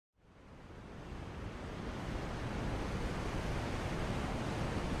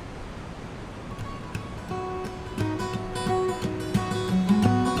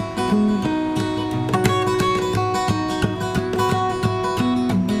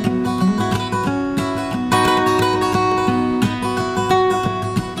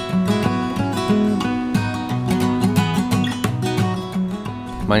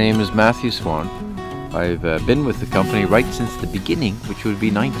My name is Matthew Swan. I've been with the company right since the beginning, which would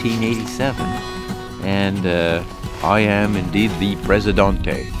be 1987, and I am indeed the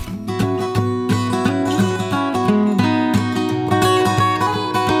Presidente.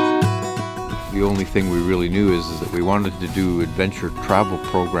 The only thing we really knew is that we wanted to do adventure travel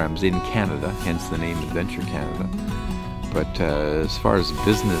programs in Canada, hence the name Adventure Canada. But as far as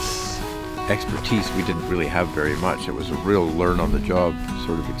business expertise, we didn't really have very much. It was a real learn-on-the-job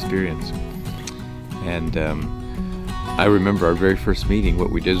sort of experience. And I remember our very first meeting, what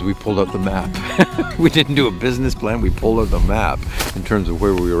we did is we pulled out the map. We didn't do a business plan, we pulled out the map in terms of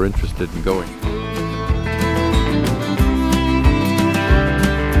where we were interested in going.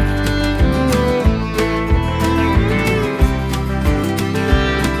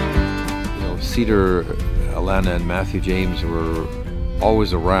 Cedar, Alana and Matthew James were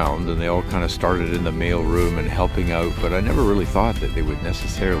always around, and they all kind of started in the mail room and helping out, but I never really thought that they would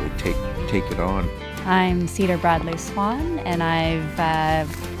necessarily take it on. I'm Cedar Bradley Swan, and I've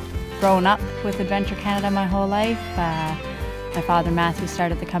grown up with Adventure Canada my whole life. My father Matthew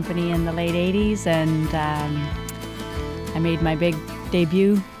started the company in the late 80s, and I made my big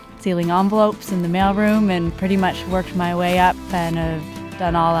debut sealing envelopes in the mailroom and pretty much worked my way up and have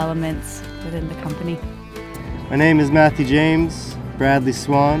done all elements within the company. My name is Matthew James Bradley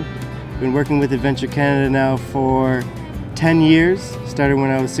Swan. Been working with Adventure Canada now for 10 years. Started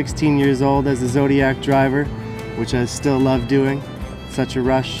when I was 16 years old as a Zodiac driver, which I still love doing. Such a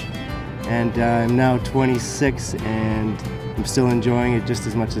rush. And I'm now 26 and I'm still enjoying it just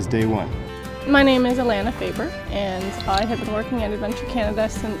as much as day one. My name is Alana Faber, and I have been working at Adventure Canada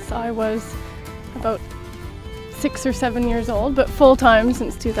since I was about 6 or 7 years old, but full-time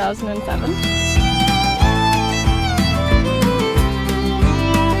since 2007.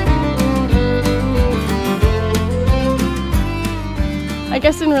 I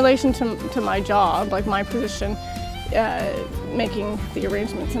guess in relation to my job, like my position, making the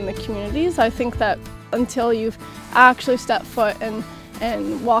arrangements in the communities, I think that until you've actually stepped foot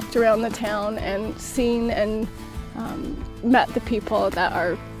and walked around the town and seen and met the people that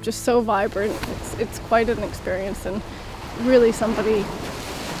are just so vibrant, it's quite an experience, and really somebody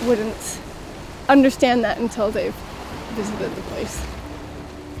wouldn't understand that until they've visited the place.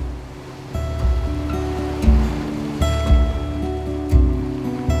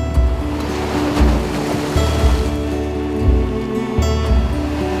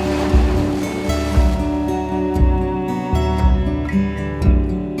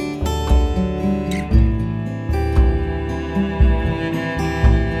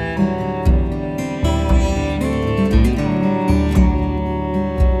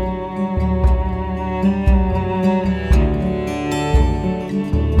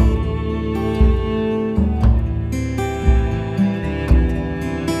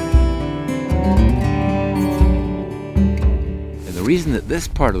 The reason that this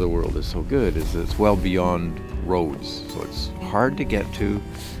part of the world is so good is that it's well beyond roads, so it's hard to get to,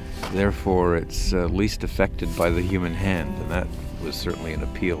 therefore it's least affected by the human hand, and that was certainly an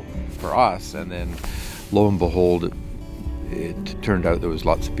appeal for us. And then lo and behold, it turned out there was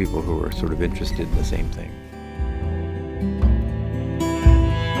lots of people who were sort of interested in the same thing.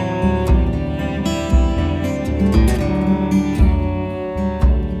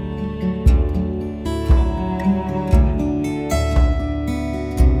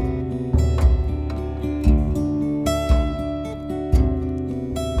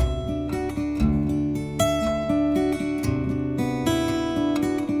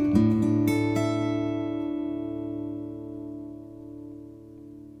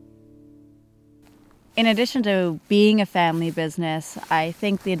 In addition to being a family business, I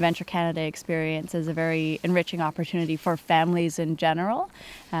think the Adventure Canada experience is a very enriching opportunity for families in general.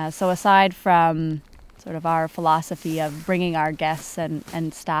 So aside from sort of our philosophy of bringing our guests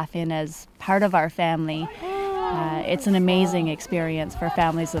and staff in as part of our family, it's an amazing experience for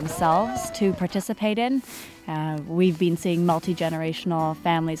families themselves to participate in. We've been seeing multi-generational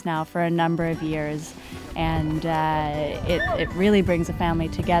families now for a number of years, and it really brings a family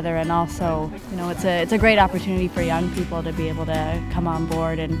together, and also, you know, it's a great opportunity for young people to be able to come on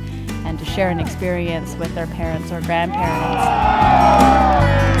board and to share an experience with their parents or grandparents.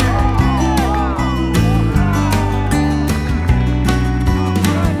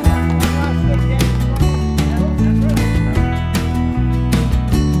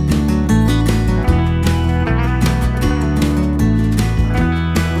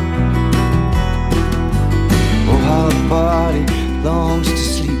 Longs to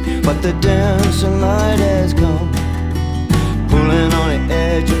sleep, but the dancing light has come, pulling on the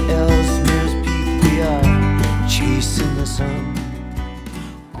edge of Ellesmere's Peak. We are chasing the sun.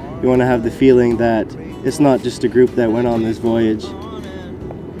 You want to have the feeling that it's not just a group that went on this voyage.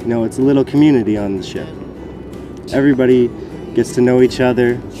 You know, it's a little community on the ship. Everybody gets to know each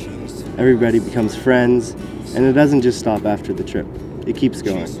other, everybody becomes friends, and it doesn't just stop after the trip. It keeps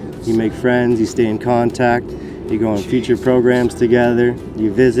going. You make friends, you stay in contact, you go on future programs together,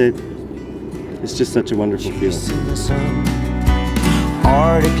 you visit. It's just such a wonderful feeling.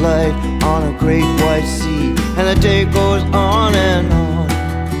 Arctic light on a great white sea, and the day goes on and on.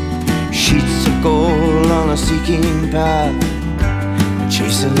 Sheets of gold on a seeking path,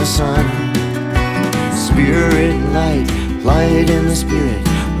 chasing the sun. Spirit light, light in the spirit.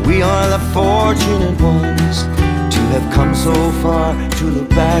 We are the fortunate ones to have come so far, to look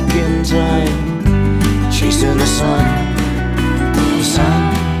back in time, chasing the sun.